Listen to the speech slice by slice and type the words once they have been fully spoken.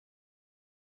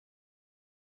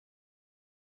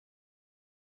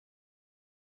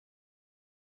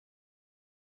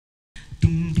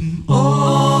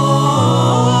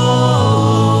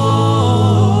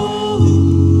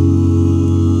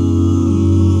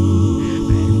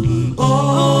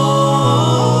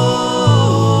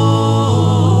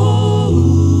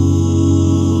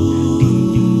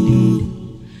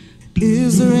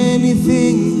Is there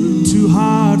anything too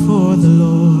hard for the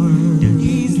Lord?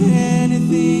 Is there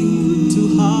anything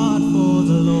too hard for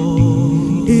the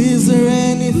Lord? Is there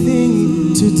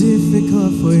anything too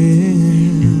difficult for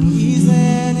Him? Is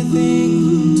there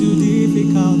anything too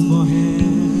difficult for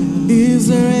Him? Is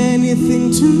there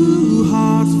anything too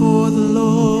hard for the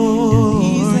Lord?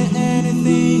 Is there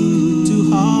anything too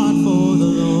hard for the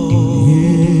Lord?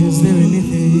 Is there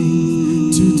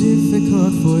anything too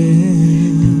difficult for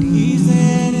Him? Is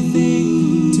there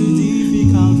anything too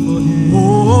difficult for Him? Oh,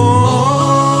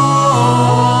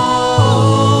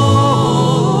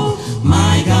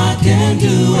 my God can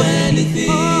do anything.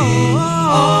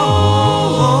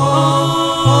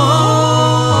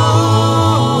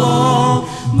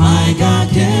 My God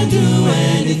can do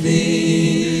anything.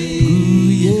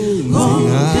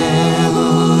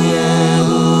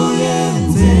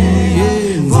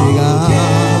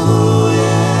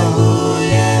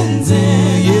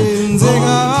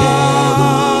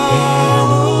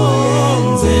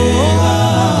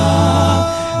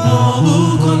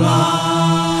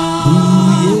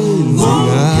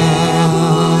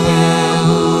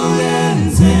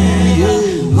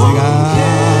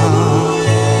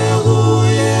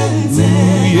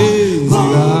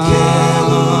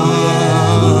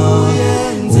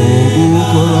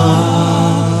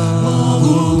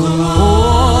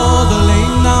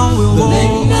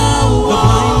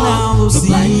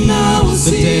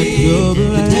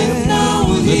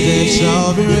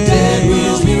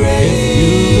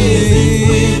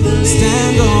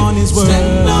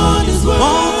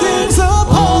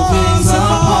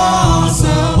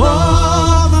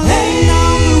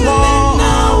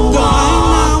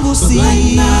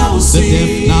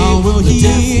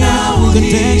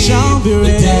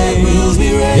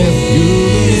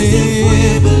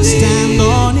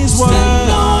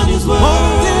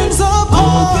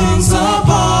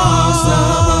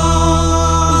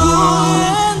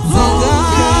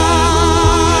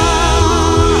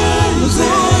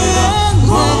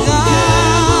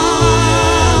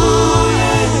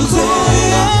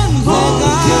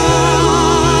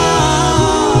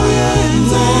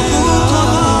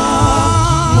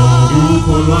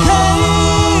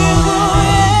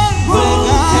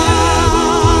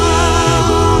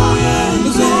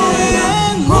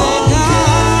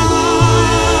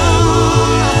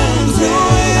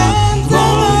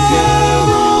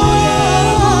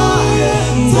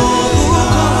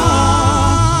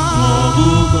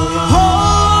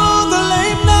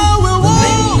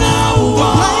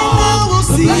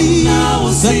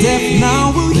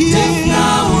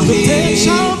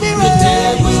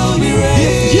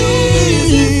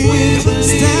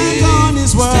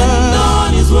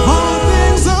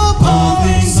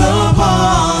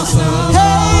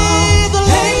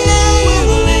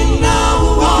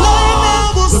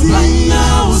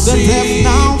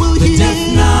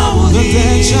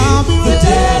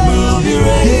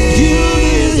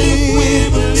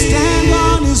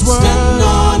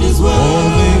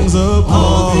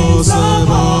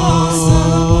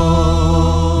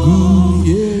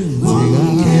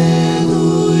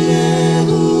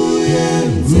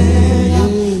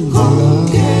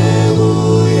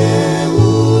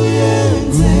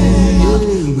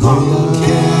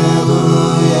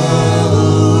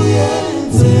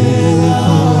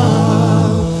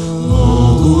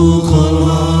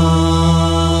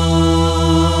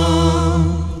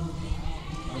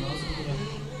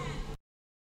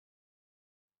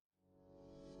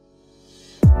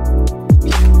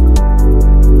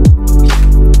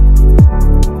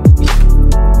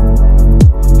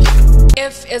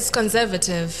 It's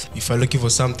conservative. If you're looking for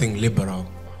something liberal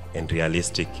and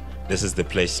realistic, this is the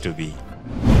place to be.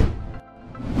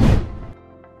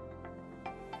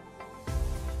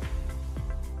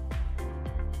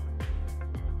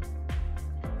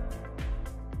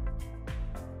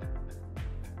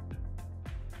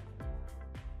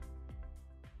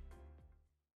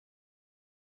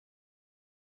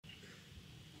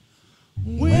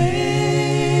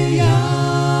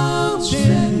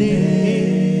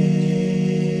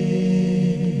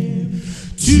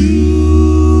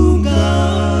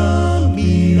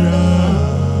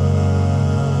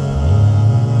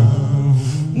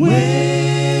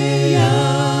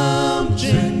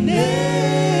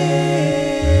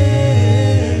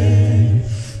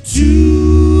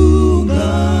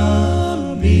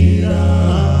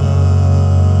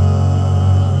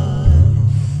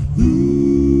 Ooh.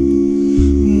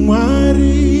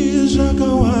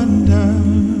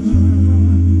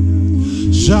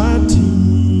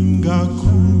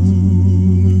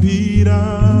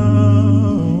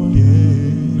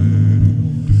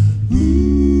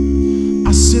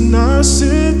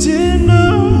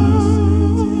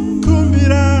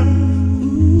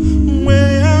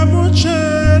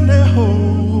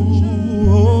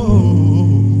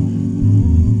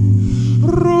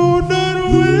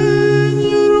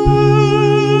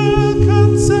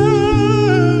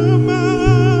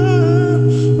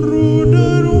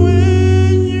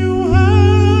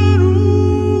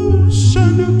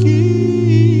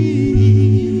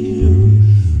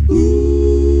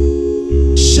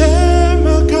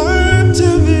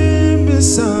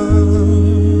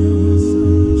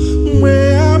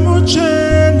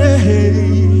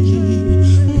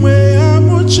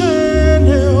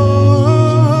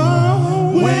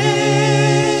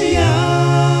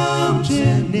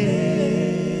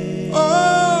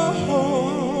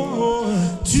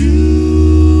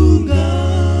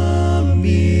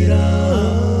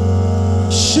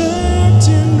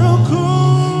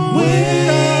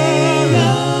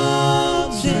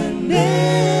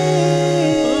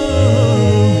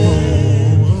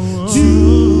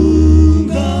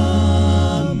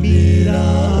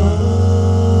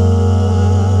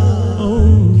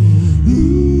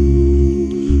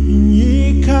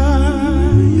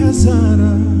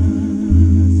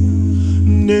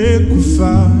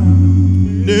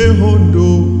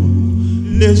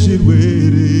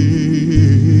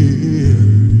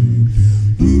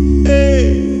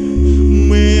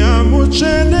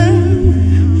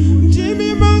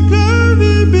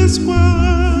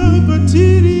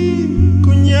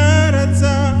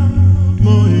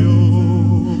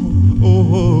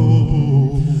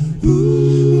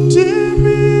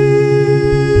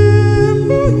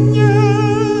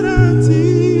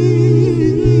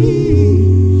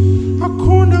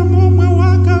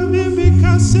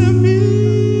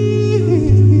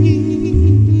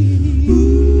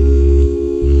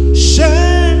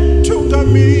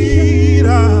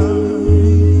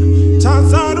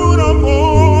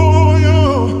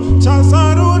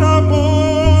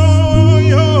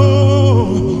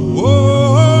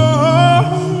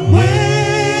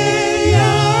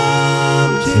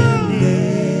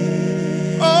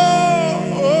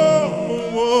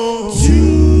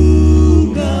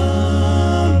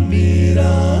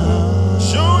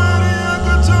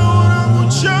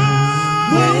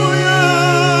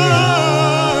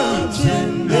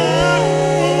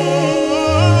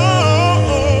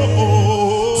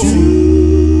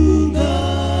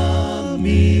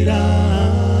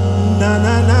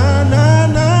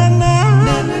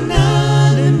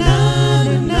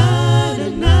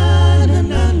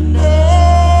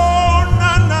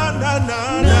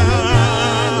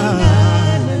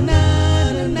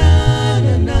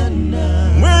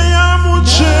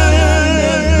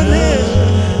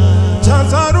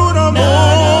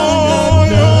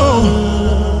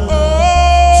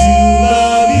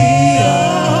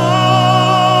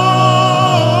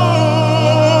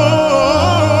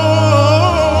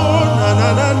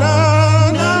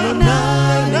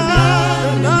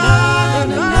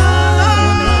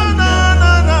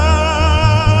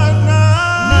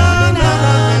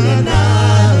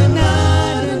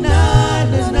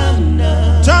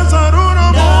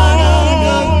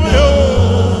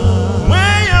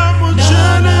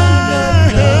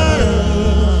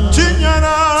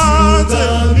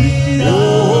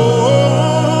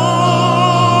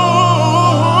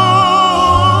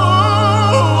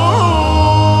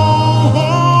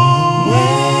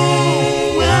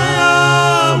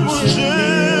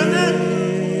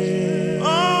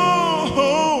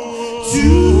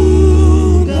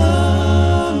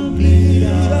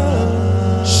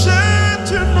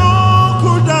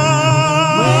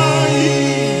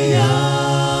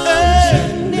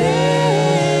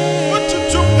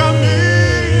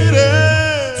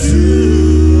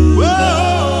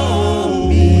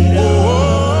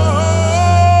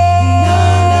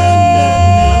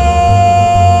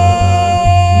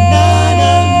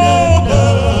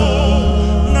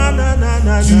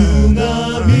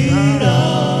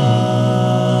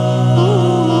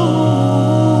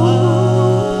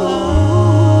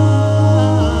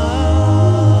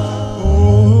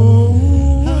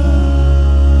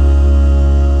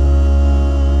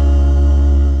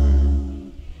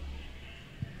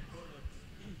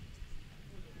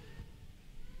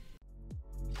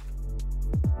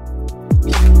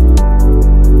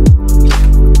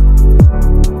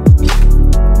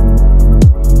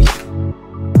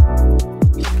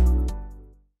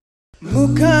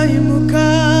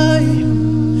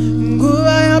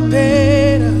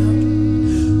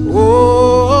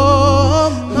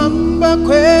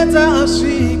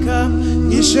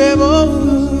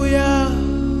 Sheboya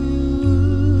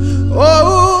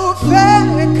Oh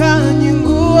feka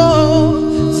nyinguo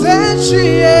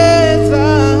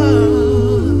Zechieta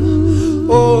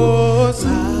Oh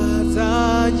zaza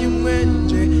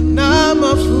nyimwenje na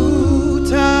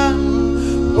mafuta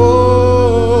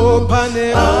Oh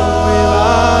panera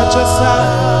wachasa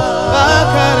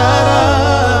Bakarara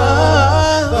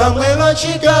Bamwe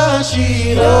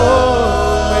chikashiro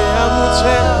Mea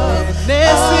muchele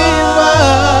Nesimba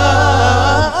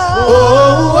Oh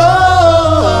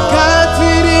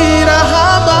Katirira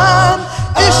Haman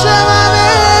Ishemane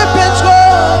Petro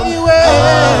Iwe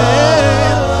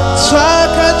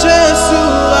Chaka Jesu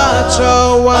Acho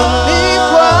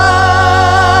Wanikwa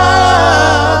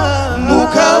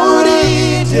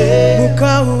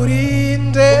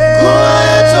Mukaurinde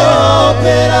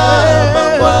Kuayatopera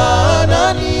Mangwana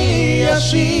ni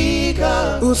Yashika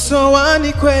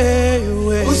Usawani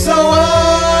kwewe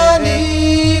Usawani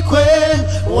kwe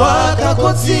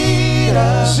Wakakotsira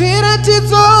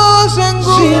Shiratizo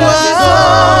shenguwa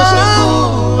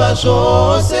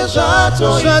Jose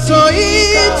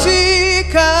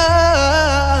Jatoitika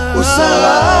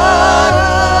Usawara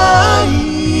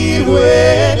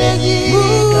Iwe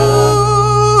Nenyika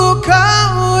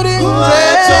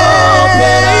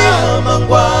Kuatopera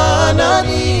Mangwana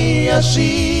ni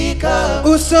Yashika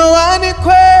Usawani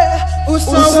kwe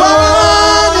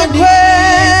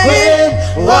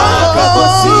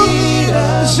Wakakotsira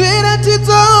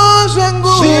Shiratizo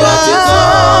shenguwa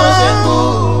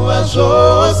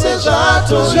Jose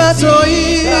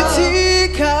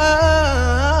Jatoitika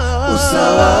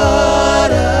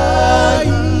Usawara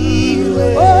iwe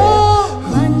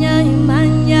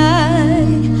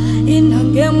Manyai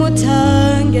inange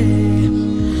mutange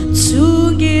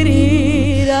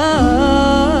Tugirira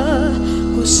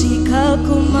Kushika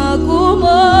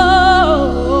kumagumo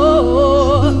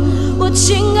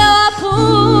Uchinga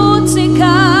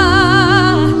waputika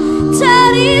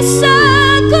Terisa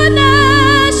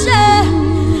kunashe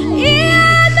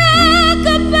Iana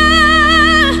kapa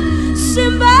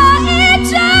Simba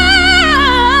ita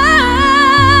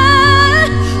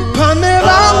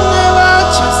Panerange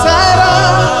wachasara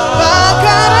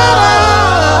Bakarara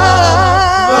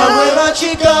Bamwe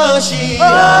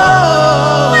bachikashira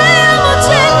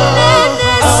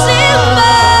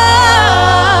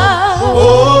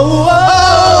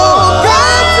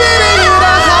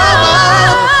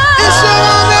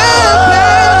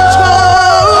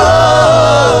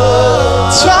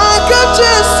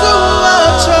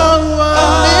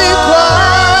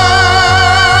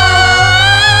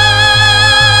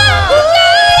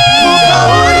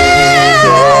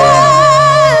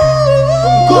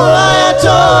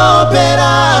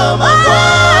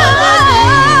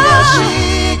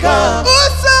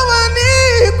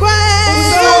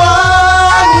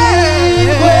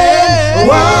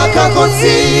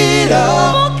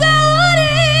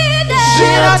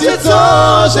Shiratizo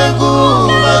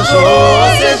shenguwa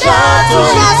Jose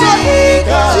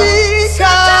Jatoitika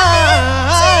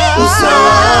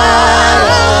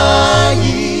Usawara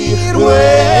Iwe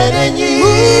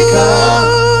Nenyika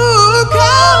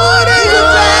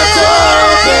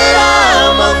Kuatopera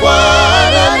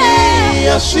Mangwana ni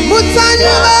Yashika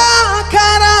Mutanya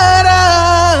Bakarara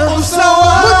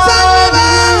Mutanya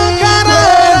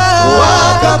Bakarara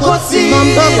Wakakotsira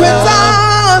Mamba kweta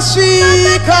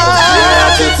Shika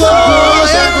Shiratizo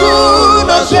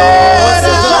shenguwa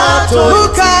Jose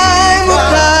Jatoitika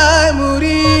Mukai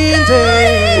murinde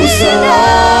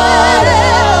Usawara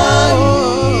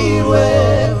iwe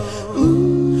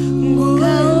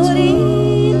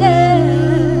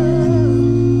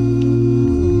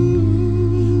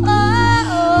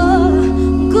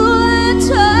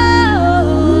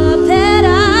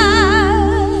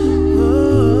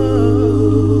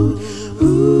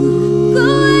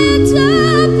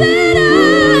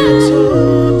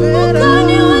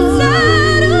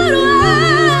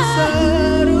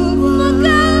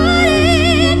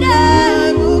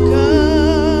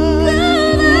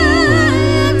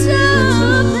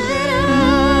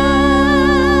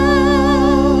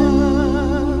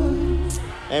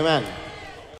Amen.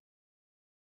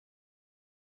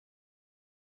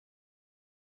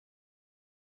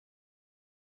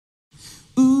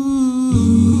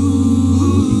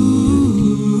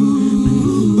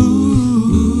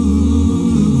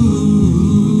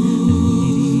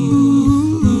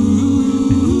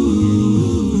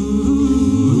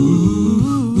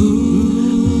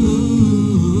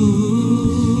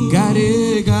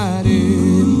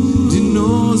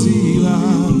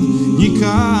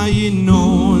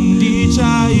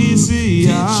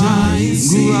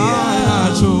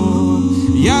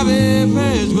 Yabe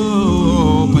pezgo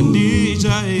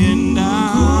pandija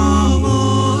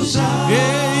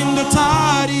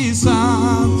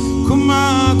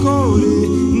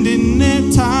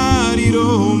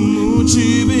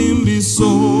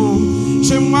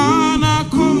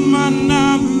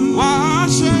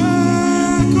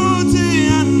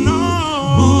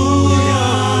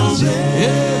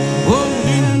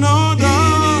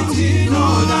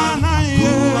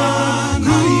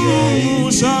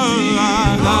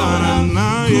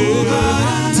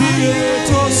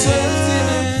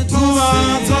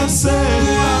tose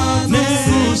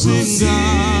nekusinga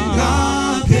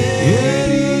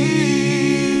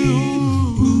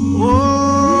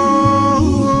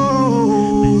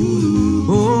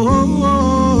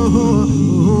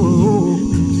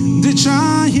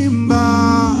ndichahimba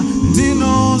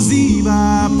ndinoziva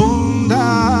ponda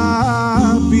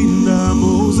pinda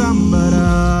muzambara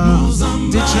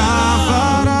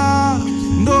ndichafara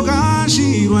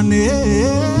ndokashirwa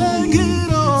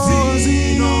negiro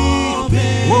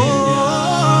zinopenya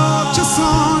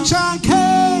chiso chake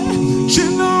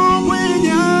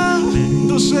chinobwinya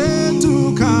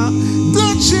ndoshetuka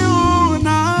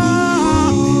ndachiona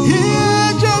iye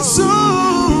Jesu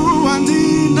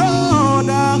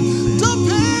wandinoda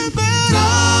topembera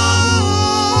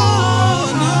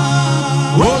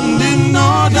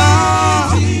wandinoda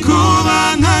kuba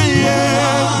naye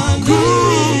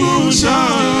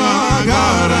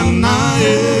kumushagara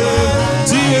naye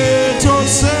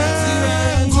tietose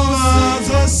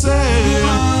kuazese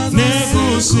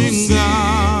nekusinga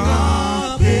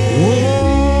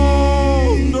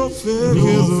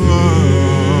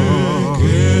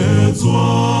ndoferkezwa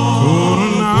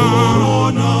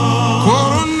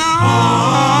corona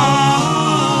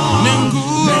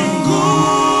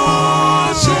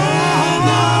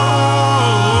nenguchena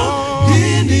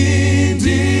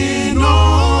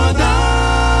inindinoda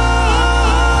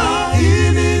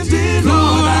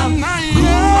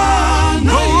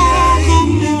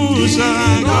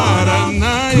kumushagara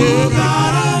naye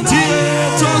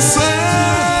tietose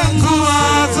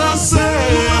kuazase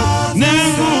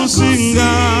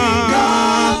nekusinga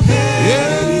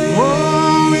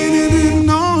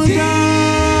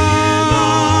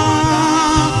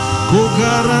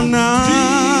Kukarana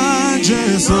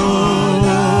Jesu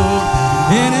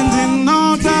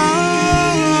inindinoda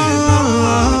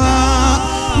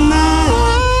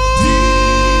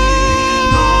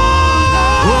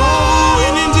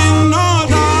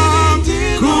inindinoda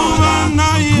kuba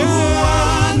naye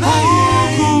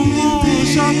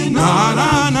okumusagara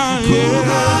naye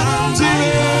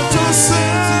tietose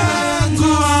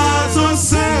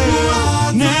kuatose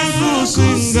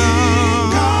nekusinga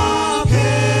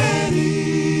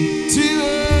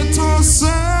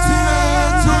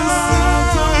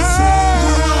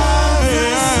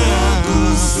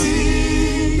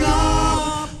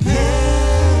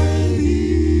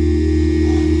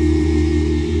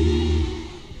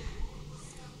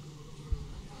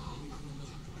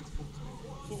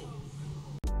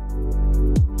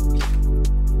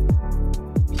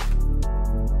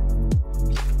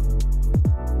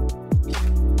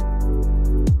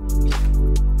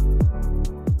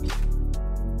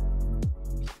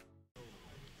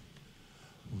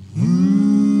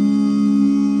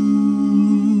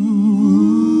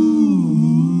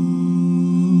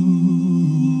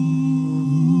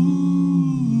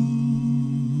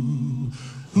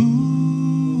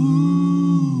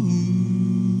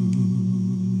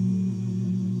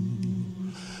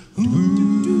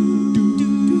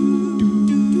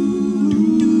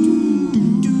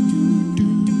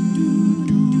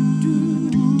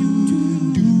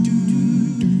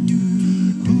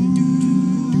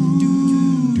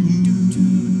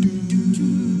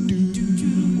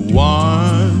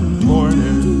One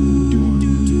morning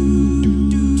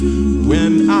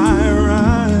when I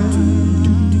rise,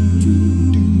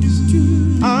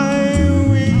 I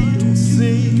will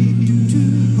see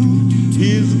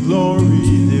His glory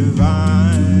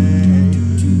divine,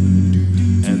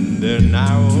 and then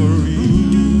I will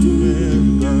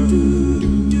remember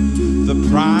the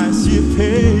price He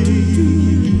paid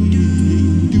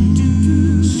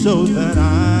so that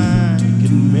I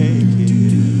can make it.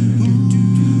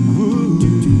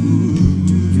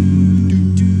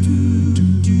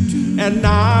 And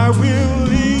I will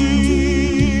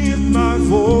lift my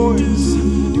voice,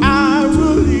 I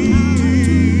will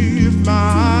lift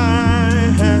my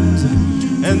hands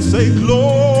and say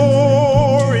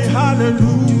glory,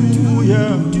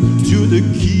 hallelujah, to the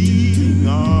King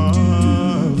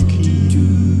of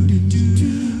Kings.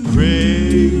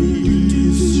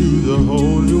 Praise to the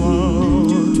Holy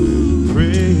One,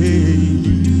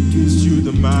 praise to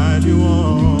the Mighty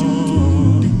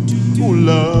One, who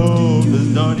love has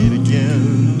done it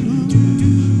again.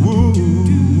 Woo.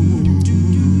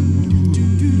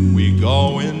 We're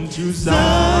going to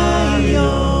Zion.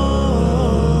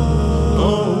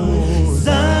 Oh,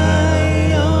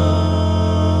 Zion.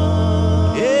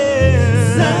 Yeah.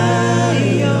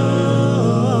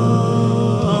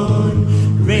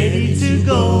 Zion. Ready to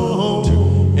go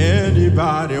home.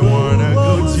 Anybody wanna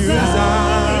go to Zion?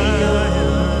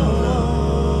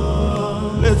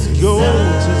 Let's go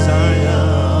to Zion.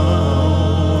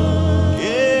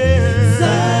 Yeah.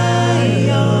 Zion.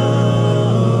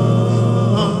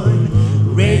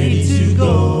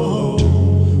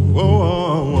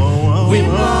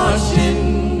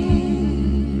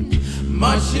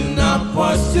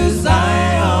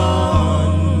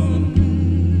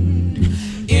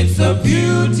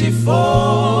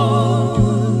 beautiful,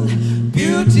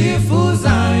 beautiful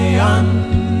Zion.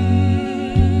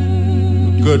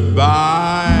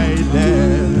 Goodbye,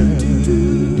 death.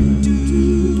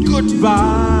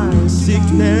 Goodbye,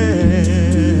 sickness.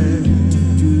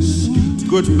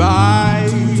 Goodbye,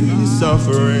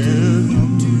 suffering.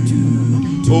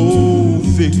 Oh,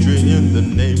 victory in the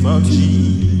name of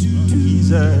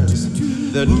Jesus.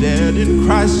 The dead in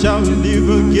Christ shall live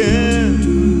again.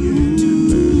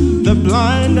 The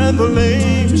blind and the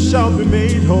lame shall be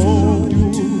made whole.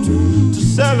 To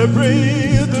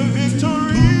celebrate the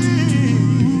victory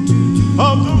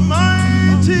of the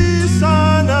mighty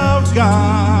Son of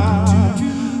God.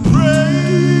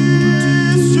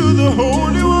 Praise to the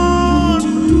Holy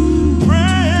One.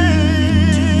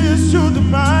 Praise to the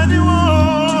Mighty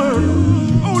One.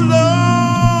 Oh,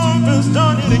 love has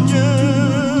done it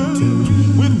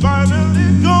again. We're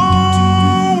finally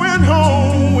going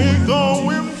home. We're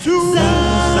going to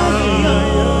Zion.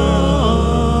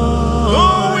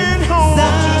 Going home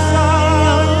to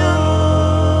Zion.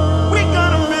 We're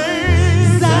gonna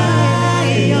make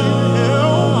Zion.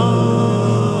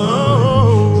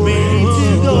 Ready to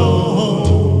go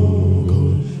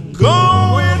home.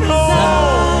 Going home.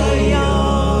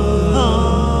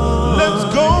 Let's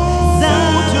go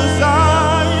to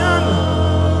Zion.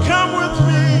 Come with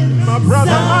me, my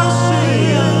brother, my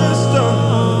sister.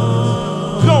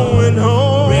 Going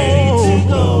home. Ready to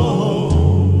go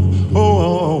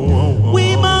home. We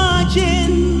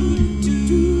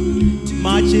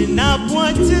marching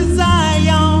upward to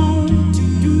Zion.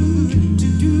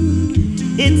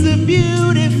 It's a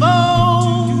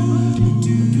beautiful,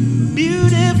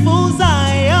 beautiful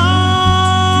Zion.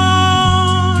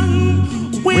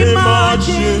 We're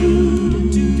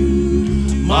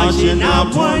marching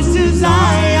upward to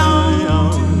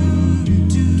Zion.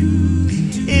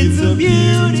 It's a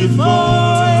beautiful,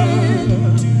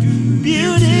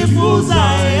 beautiful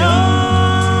Zion.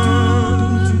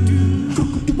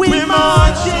 We're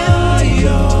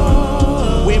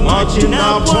marching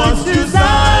upward to